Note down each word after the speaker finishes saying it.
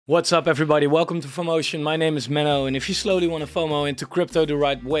What's up everybody, welcome to FOMOtion. My name is Menno, and if you slowly want to FOMO into crypto the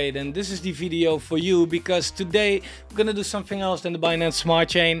right way, then this is the video for you, because today we're gonna do something else than the Binance Smart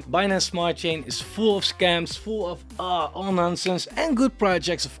Chain. Binance Smart Chain is full of scams, full of all nonsense and good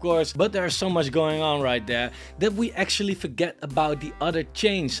projects of course, but there's so much going on right there that we actually forget about the other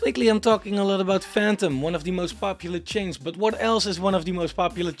chains. Lately I'm talking a lot about Phantom, one of the most popular chains, but what else is one of the most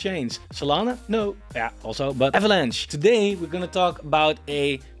popular chains? Solana? No. Yeah, also, but Avalanche. Today we're gonna talk about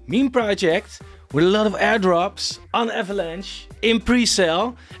a meme project with a lot of airdrops on Avalanche in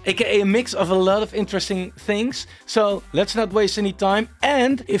pre-sale, aka a mix of a lot of interesting things. So let's not waste any time.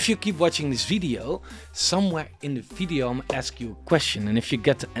 And if you keep watching this video, somewhere in the video I'm gonna ask you a question, and if you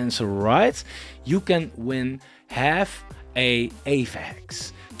get the answer right, you can win half a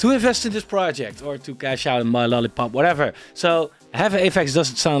Avax to invest in this project or to cash out and buy a lollipop, whatever. So half an Avax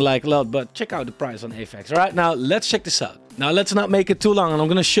doesn't sound like a lot, but check out the price on Avax. All right, now let's check this out. Now let's not make it too long, and I'm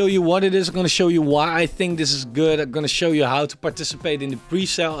going to show you what it is. I'm going to show you why I think this is good. I'm going to show you how to participate in the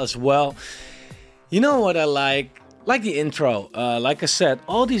pre-sale as well. You know what I like the intro, like I said,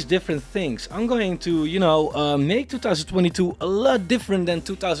 all these different things. I'm going to, make 2022 a lot different than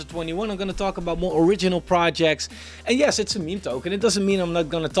 2021. I'm going to talk about more original projects. And yes, it's a meme token. It doesn't mean I'm not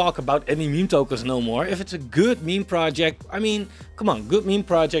going to talk about any meme tokens no more. If it's a good meme project, I mean, come on, good meme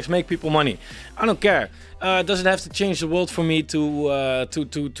projects make people money. I don't care. It doesn't have to change the world for me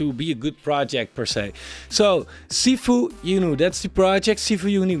to be a good project per se. So Sifuinu, that's the project,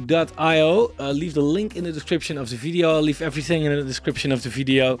 sifuinu.io. Leave the link in the description of the video. I'll leave everything in the description of the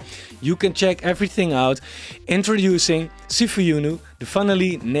video. You can check everything out. Introducing Sifuinu, the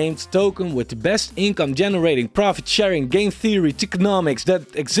funnily named token with the best income generating, profit sharing, game theory, tokenomics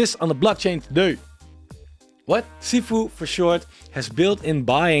that exists on the blockchain today. What? Sifu, for short, has built-in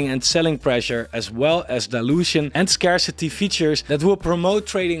buying and selling pressure, as well as dilution and scarcity features that will promote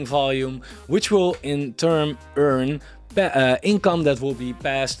trading volume, which will in turn earn income that will be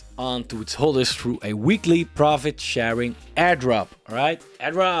passed on to its holders through a weekly profit-sharing airdrop. All right,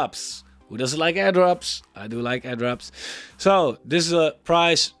 airdrops. Who doesn't like airdrops? I do like airdrops. So this is a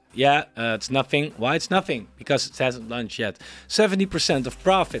price. Yeah, it's nothing. Why it's nothing? Because it hasn't launched yet. 70% of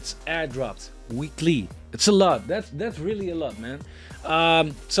profits airdropped weekly. It's a lot. That's really a lot, man.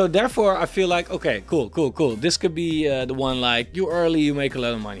 So therefore I feel like, okay, cool. This could be the one like, you early, you make a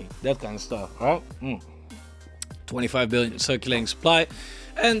lot of money. That kind of stuff, right? 25 billion circulating supply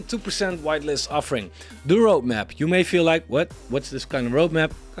and 2% whitelist offering. The roadmap. You may feel like, what's this kind of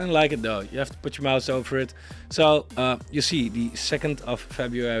roadmap? Kind of like it though. You have to put your mouse over it. So you see the 2nd of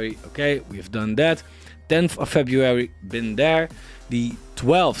February. Okay, we've done that. 10th of February, been there. The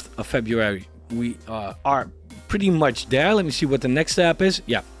 12th of February, we are pretty much there. Let me see what the next step is.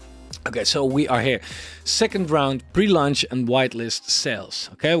 Yeah. Okay, so we are here. Second round, pre-launch and whitelist sales.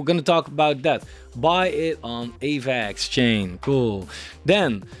 Okay, we're gonna talk about that. Buy it on Avax chain. Cool.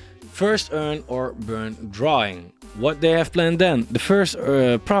 Then, first earn or burn drawing. What they have planned then? The first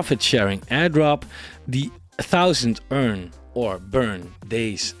profit sharing airdrop, the 1,000 earn or burn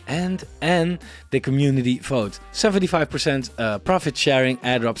days, and the community vote. 75% profit sharing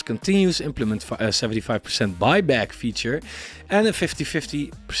airdrops continues, implement 75% buyback feature, and a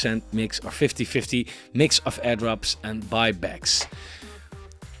 50-50% mix or 50-50 mix of airdrops and buybacks.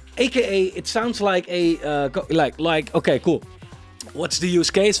 AKA, it sounds like a okay, cool. What's the use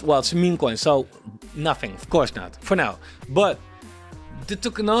case? Well, it's a meme coin, so nothing, of course not for now. But the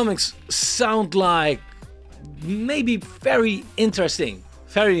tokenomics sound like maybe very interesting.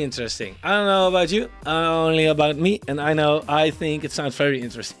 Very interesting. I don't know about you, only about me, and I think it sounds very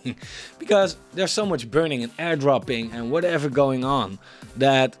interesting because there's so much burning and airdropping and whatever going on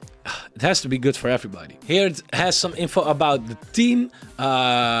that it has to be good for everybody. Here it has some info about the team.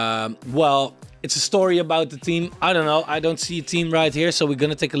 Well, it's a story about the team. I don't know. I don't see a team right here, so we're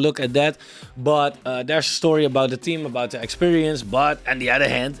gonna take a look at that. But there's a story about the team, about the experience. But on the other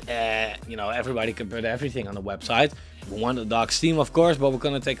hand, everybody can put everything on the website. We want a docs team, of course, but we're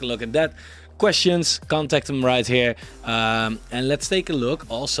gonna take a look at that. Questions, contact them right here. And let's take a look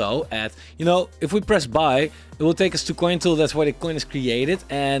also at, if we press buy, it will take us to CoinTool. That's where the coin is created.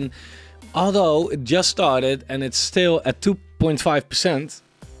 And although it just started and it's still at 2.5%,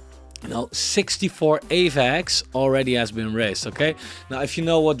 64 Avax already has been raised. Okay, now if you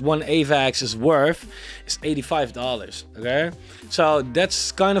know what one Avax is worth, it's $85. Okay, so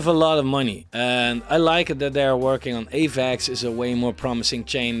that's kind of a lot of money, and I like it that they're working on Avax. Is a way more promising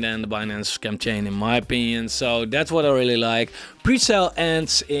chain than the Binance scam chain in my opinion, so that's what I really like. Pre-sale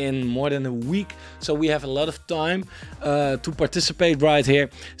ends in more than a week, so we have a lot of time to participate right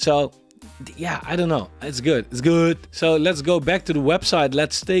here. So yeah, I don't know. It's good. It's good. So let's go back to the website.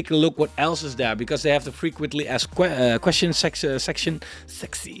 Let's take a look what else is there, because they have the frequently asked questions section.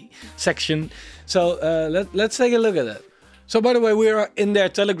 So let's take a look at it. So by the way, we are in their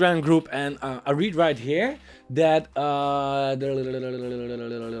Telegram group, and I read right here that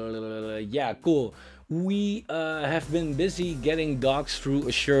yeah, cool. We have been busy getting docs through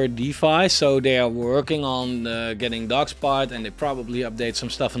Assured DeFi, so they are working on getting docs part, and they probably update some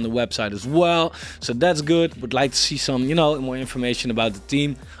stuff on the website as well. So that's good. Would like to see some, you know, more information about the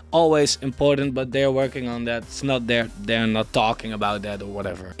team. Always important, but they're working on that. It's not there. They're not talking about that or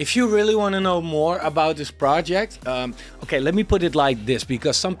whatever. If you really want to know more about this project, okay, let me put it like this,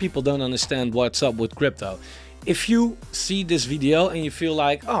 because some people don't understand what's up with crypto. If you see this video and you feel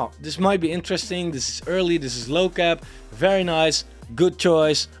like, oh, this might be interesting, this is early, this is low cap, very nice, good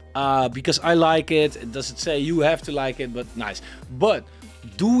choice, because I like it. It doesn't say you have to like it, but nice. But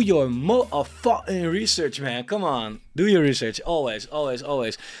do your fucking research, man. Come on, do your research. Always, always,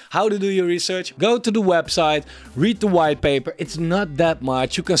 always. How to do your research? Go to the website, read the white paper. It's not that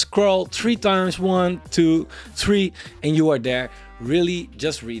much. You can scroll 3 times, 1, 2, 3, and you are there. Really,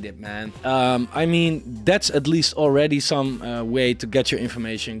 just read it, man. I mean, that's at least already some way to get your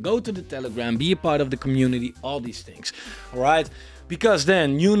information. Go to the Telegram, be a part of the community, all these things. All right? Because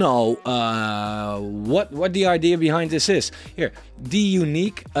then you know what the idea behind this is. Here, the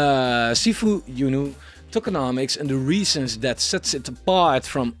unique Sifuinu tokenomics and the reasons that sets it apart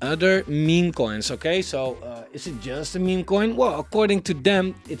from other meme coins. Okay, so is it just a meme coin? Well, according to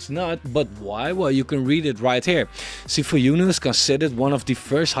them, it's not. But why? Well, you can read it right here. Sifuinu is considered one of the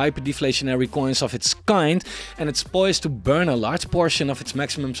first hyperdeflationary coins of its kind, and it's poised to burn a large portion of its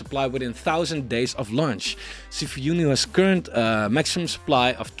maximum supply within 1,000 days of launch. Sifuinu has current maximum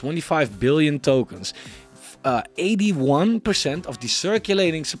supply of 25 billion tokens. 81% of the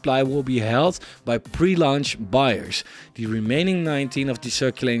circulating supply will be held by pre-launch buyers. The remaining 19% of the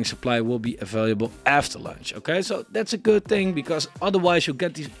circulating supply will be available after launch. Okay, so that's a good thing, because otherwise you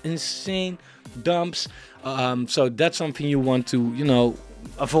get these insane dumps. So that's something you want to, you know,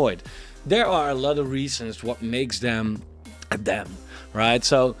 avoid. There are a lot of reasons what makes them them, right?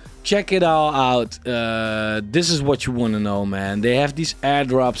 So check it all out. This is what you want to know, man. They have these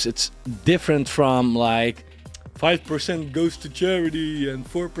airdrops. It's different from like 5% goes to charity and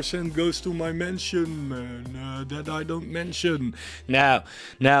 4% goes to my mention, man, that I don't mention. No,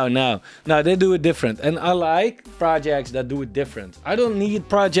 they do it different. And I like projects that do it different. I don't need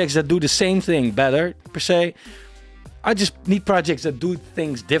projects that do the same thing better, per se. I just need projects that do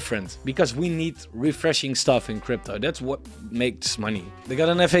things different, because we need refreshing stuff in crypto. That's what makes money. They got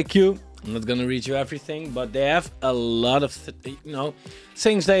an FAQ. I'm not gonna read you everything, but they have a lot of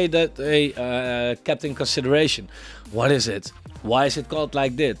things that they kept in consideration. What is it? Why is it called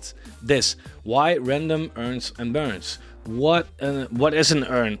like this? Why random earns and burns? What is an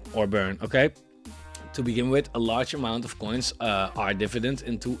earn or burn? Okay. To begin with, a large amount of coins are divided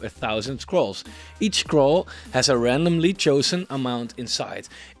into 1,000 scrolls. Each scroll has a randomly chosen amount inside.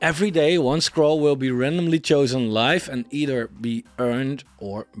 Every day, one scroll will be randomly chosen live and either be earned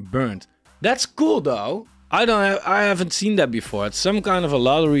or burned. That's cool, though. I haven't seen that before. It's some kind of a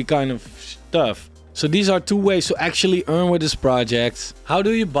lottery kind of stuff. So these are 2 ways to actually earn with this project. How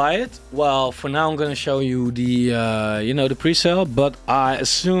do you buy it? Well, for now I'm gonna show you the the pre-sale, but I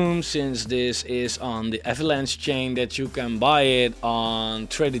assume since this is on the Avax chain that you can buy it on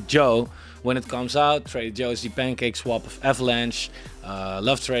Trader Joe when it comes out. Trader Joe is the pancake swap of Avax.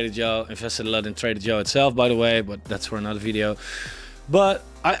 Love Trader Joe. Invested a lot in Trader Joe itself, by the way, but that's for another video. But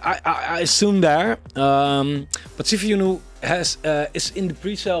I assume there. But Sifuinu is in the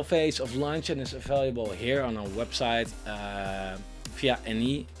pre-sale phase of launch and is available here on our website via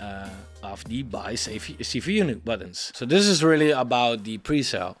any of the buy Sifuinu buttons. So this is really about the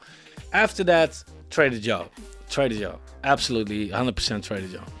pre-sale. After that, Trader Joe, absolutely 100% Trader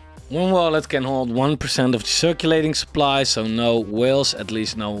Joe. One wallet can hold 1% of the circulating supply, so no whales, at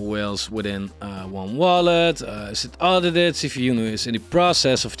least no whales within one wallet. Is it audited? Sifuinu is in the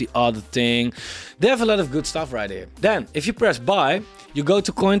process of the auditing. They have a lot of good stuff right here. Then, if you press buy, you go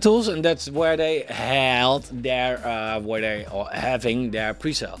to CoinTools, and that's where they held their, where they are having their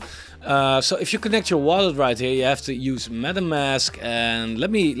pre-sale. So if you connect your wallet right here, you have to use MetaMask, and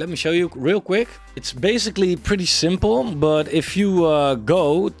let me show you real quick. It's basically pretty simple, but if you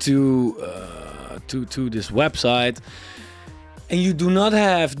go to this website and you do not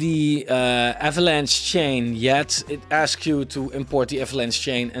have the Avax chain yet, it asks you to import the Avax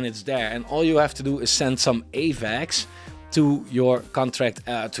chain, and it's there. And all you have to do is send some Avax to your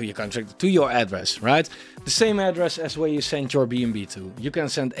to your address, right? The same address as where you send your BNB to. You can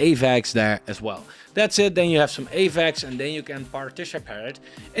send Avax there as well. That's it. Then you have some Avax, and then you can participate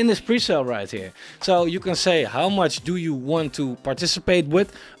in this pre-sale right here. So you can say how much do you want to participate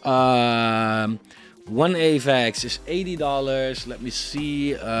with. One Avax is $80. Let me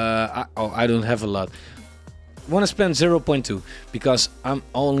see. I don't have a lot. I want to spend 0.2 because I'm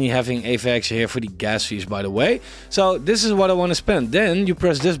only having Avax here for the gas fees, by the way. So this is what I want to spend. Then you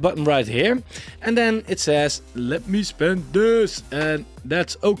press this button right here, and then it says, let me spend this, and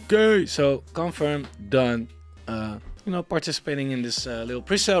that's okay. So confirm, done. You know, participating in this little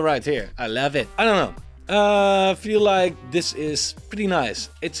pre-sale right here. I love it. I don't know. I feel like this is pretty nice.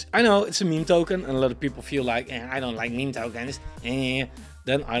 I know it's a meme token, and a lot of people feel like, I don't like meme tokens.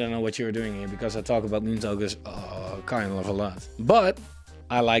 Then I don't know what you're doing here, because I talk about meme tokens kind of a lot. But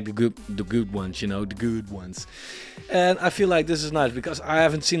I like the good ones, you know, the good ones. And I feel like this is nice because I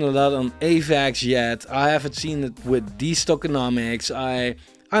haven't seen a lot on Avax yet. I haven't seen it with these tokenomics. I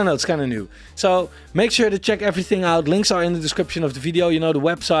don't know, it's kind of new. So make sure to check everything out. Links are in the description of the video. You know, the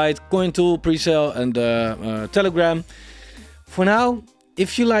website, CoinTool, Presale, and Telegram. For now,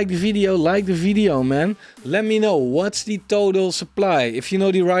 if you like the video, man. Let me know what's the total supply. If you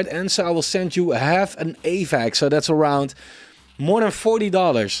know the right answer, I will send you half an Avax. So that's around more than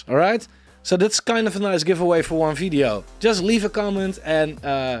 $40. All right. So that's kind of a nice giveaway for one video. Just leave a comment and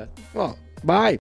well, bye.